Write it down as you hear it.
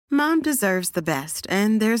Mom deserves the best,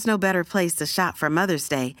 and there's no better place to shop for Mother's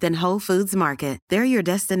Day than Whole Foods Market. They're your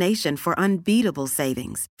destination for unbeatable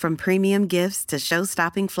savings, from premium gifts to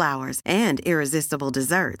show-stopping flowers and irresistible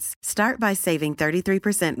desserts. Start by saving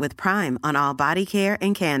 33% with Prime on all body care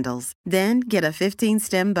and candles. Then get a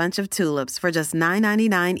 15-stem bunch of tulips for just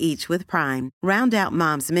 $9.99 each with Prime. Round out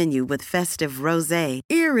Mom's menu with festive rosé,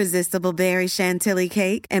 irresistible berry chantilly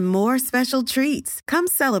cake, and more special treats. Come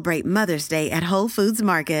celebrate Mother's Day at Whole Foods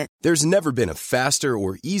Market. There's never been a faster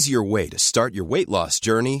or easier way to start your weight loss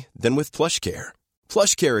journey than with PlushCare.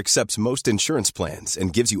 PlushCare accepts most insurance plans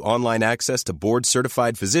and gives you online access to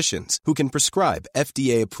board-certified physicians who can prescribe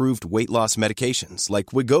FDA-approved weight loss medications like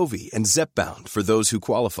Wegovy and Zepbound for those who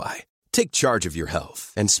qualify. Take charge of your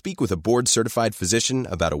health and speak with a board-certified physician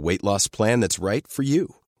about a weight loss plan that's right for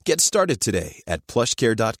you. Get started today at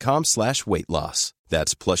plushcare.com/weight loss.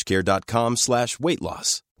 That's plushcare.com/weight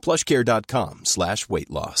loss. plushcare.com/weight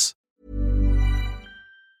loss.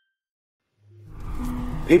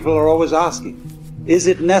 People are always asking, is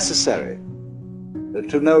it necessary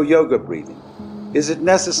to know yoga breathing? Is it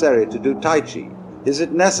necessary to do Tai Chi? Is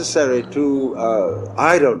it necessary to,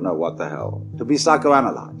 I don't know what the hell, to be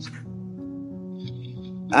psychoanalyzed?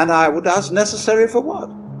 And I would ask, necessary for what?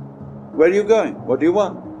 Where are you going? What do you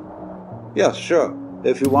want? Yes, sure.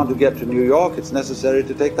 If you want to get to New York, it's necessary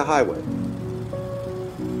to take the highway.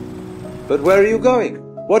 But where are you going?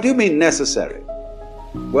 What do you mean necessary?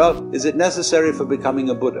 Well, is it necessary for becoming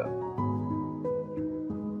a Buddha?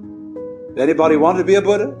 Anybody want to be a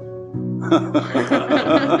Buddha?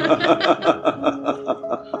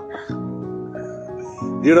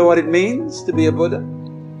 Do you know what it means to be a Buddha?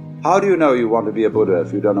 How do you know you want to be a Buddha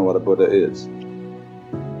if you don't know what a Buddha is?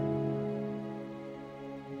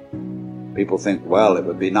 People think, well, it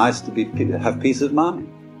would be nice to have peace of mind,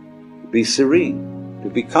 to be serene, to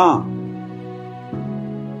be calm,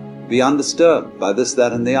 be undisturbed by this,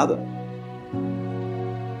 that, and the other.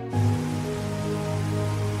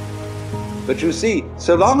 But you see,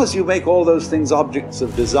 so long as you make all those things objects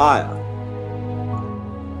of desire,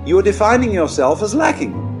 you are defining yourself as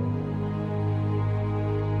lacking them.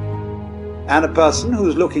 And a person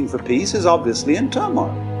who's looking for peace is obviously in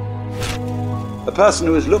turmoil. A person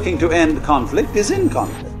who is looking to end conflict is in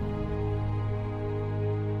conflict.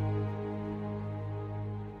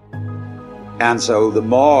 And so the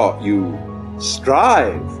more you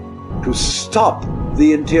strive to stop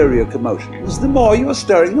the interior commotions, the more you are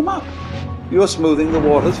stirring them up. You are smoothing the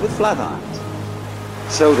waters with flat irons.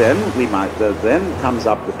 So then then comes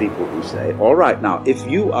up the people who say, all right, now, if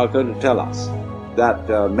you are going to tell us that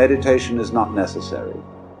meditation is not necessary,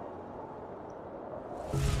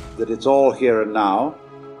 that it's all here and now,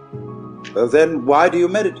 then why do you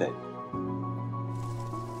meditate?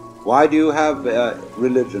 Why do you have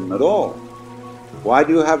religion at all? Why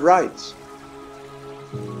do you have rites?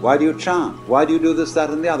 Why do you chant? Why do you do this, that,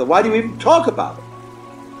 and the other? Why do you even talk about it?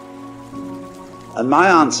 And my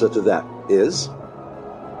answer to that is,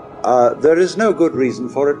 there is no good reason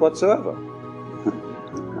for it whatsoever.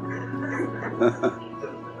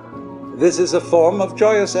 This is a form of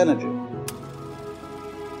joyous energy.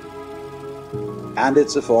 And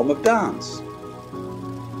it's a form of dance.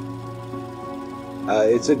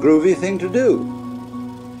 It's a groovy thing to do.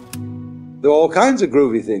 There are all kinds of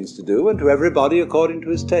groovy things to do, and to everybody according to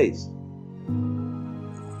his taste.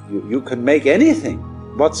 You can make anything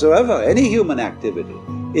whatsoever, any human activity,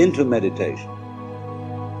 into meditation,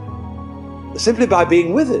 simply by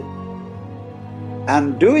being with it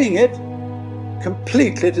and doing it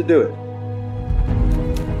completely to do it.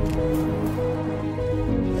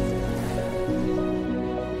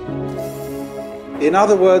 In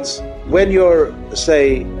other words, when you're,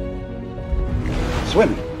 say,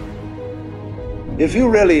 swimming, if you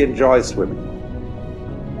really enjoy swimming,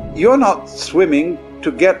 you're not swimming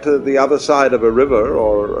to get to the other side of a river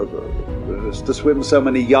or to swim so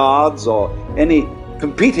many yards or any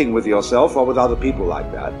competing with yourself or with other people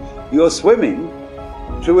like that. You're swimming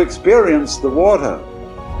to experience the water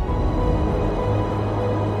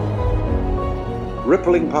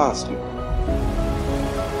rippling past you,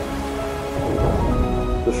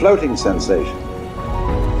 the floating sensation.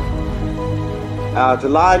 To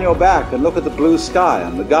lie on your back and look at the blue sky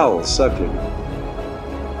and the gulls circling.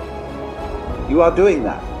 You are doing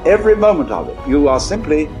that. Every moment of it. You are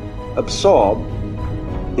simply absorbed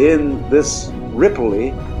in this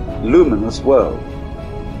ripply, luminous world,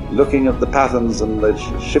 looking at the patterns and the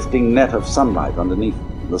shifting net of sunlight underneath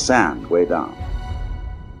the sand way down.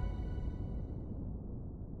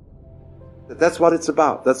 That's what it's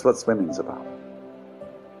about. That's what swimming's about.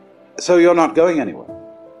 So you're not going anywhere.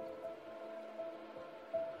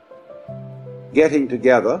 getting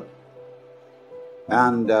together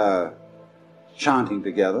and chanting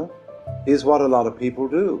together is what a lot of people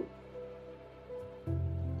do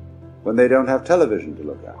when they don't have television to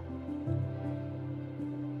look at.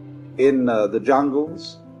 In the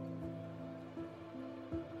jungles,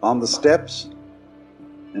 on the steppes,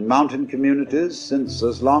 in mountain communities, since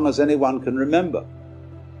as long as anyone can remember,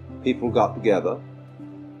 people got together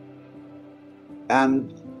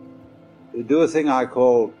and do a thing I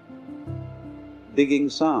call digging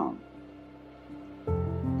sound.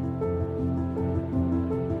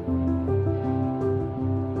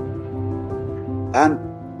 And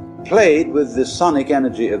played with the sonic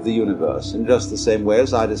energy of the universe in just the same way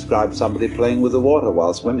as I described somebody playing with the water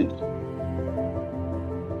while swimming.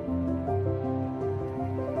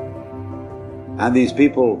 And these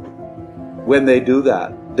people, when they do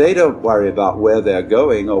that, they don't worry about where they're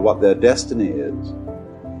going or what their destiny is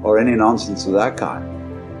or any nonsense of that kind,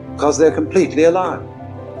 because they're completely alive.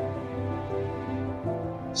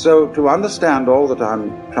 So to understand all that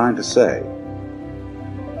I'm trying to say,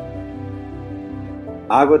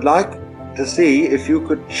 I would like to see if you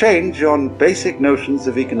could change your basic notions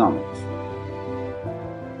of economics.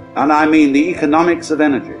 And I mean the economics of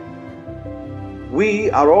energy. We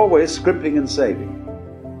are always scrimping and saving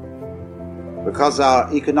because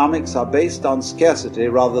our economics are based on scarcity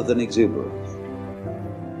rather than exuberance.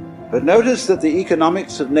 But notice that the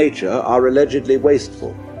economics of nature are allegedly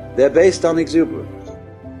wasteful. They're based on exuberance.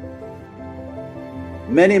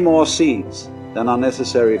 Many more seeds than are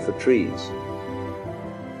necessary for trees.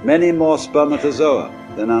 Many more spermatozoa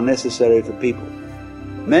than are necessary for people.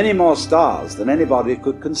 Many more stars than anybody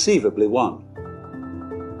could conceivably want.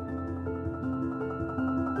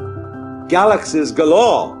 Galaxies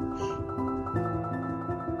galore.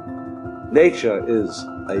 Nature is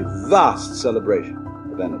a vast celebration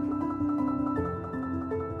of energy.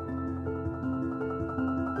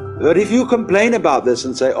 But if you complain about this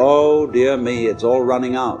and say, oh dear me, it's all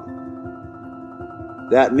running out,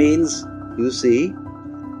 that means, you see,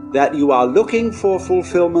 that you are looking for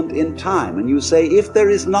fulfillment in time. And you say, if there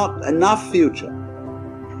is not enough future,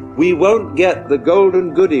 we won't get the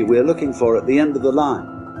golden goody we're looking for at the end of the line.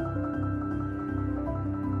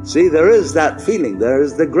 See, there is that feeling. There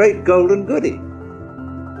is the great golden goody.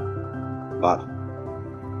 But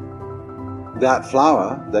that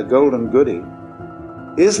flower, the golden goody,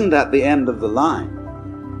 isn't at the end of the line.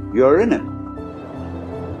 You're in it.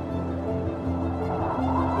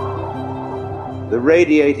 The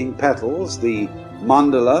radiating petals, the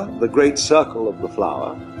mandala, the great circle of the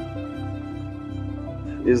flower,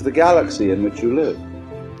 is the galaxy in which you live.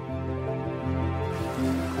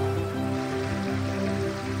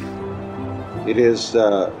 It is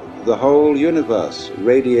the whole universe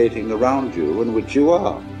radiating around you in which you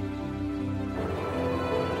are.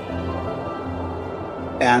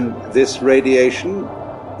 And this radiation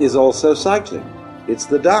is also cycling. It's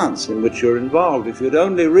the dance in which you're involved. If you'd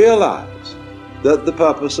only realize that the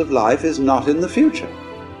purpose of life is not in the future.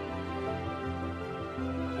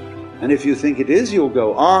 And if you think it is, you'll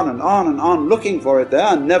go on and on and on looking for it there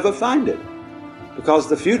and never find it. Because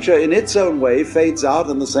the future in its own way fades out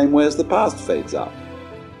in the same way as the past fades out.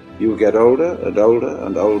 You get older and older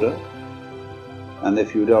and older, and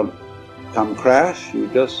if you don't come crash, you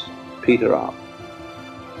just peter out.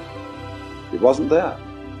 It wasn't there.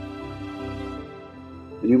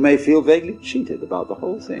 And you may feel vaguely cheated about the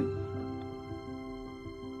whole thing.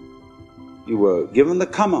 You were given the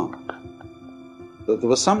come on, that there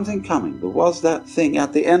was something coming. There was that thing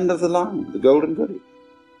at the end of the line, the golden goody.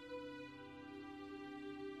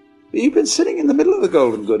 But you've been sitting in the middle of the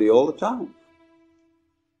golden goody all the time.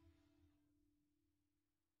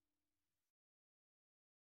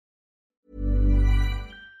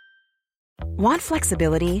 Want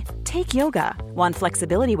flexibility? Take yoga. Want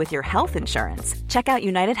flexibility with your health insurance? Check out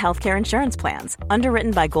United Healthcare Insurance Plans.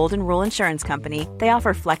 Underwritten by Golden Rule Insurance Company, they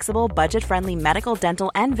offer flexible, budget-friendly medical,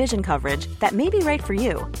 dental, and vision coverage that may be right for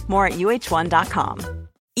you. More at UH1.com.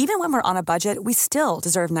 Even when we're on a budget, we still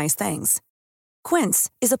deserve nice things. Quince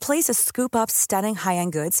is a place to scoop up stunning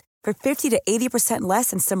high-end goods for 50 to 80% less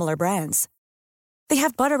than similar brands. They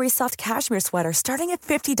have buttery soft cashmere sweaters starting at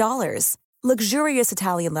 $50, luxurious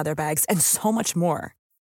Italian leather bags, and so much more.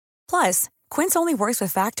 Plus, Quince only works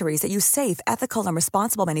with factories that use safe, ethical, and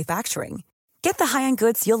responsible manufacturing. Get the high-end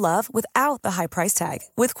goods you'll love without the high price tag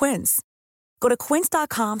with Quince. Go to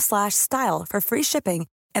quince.com/style for free shipping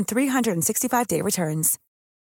and 365-day returns.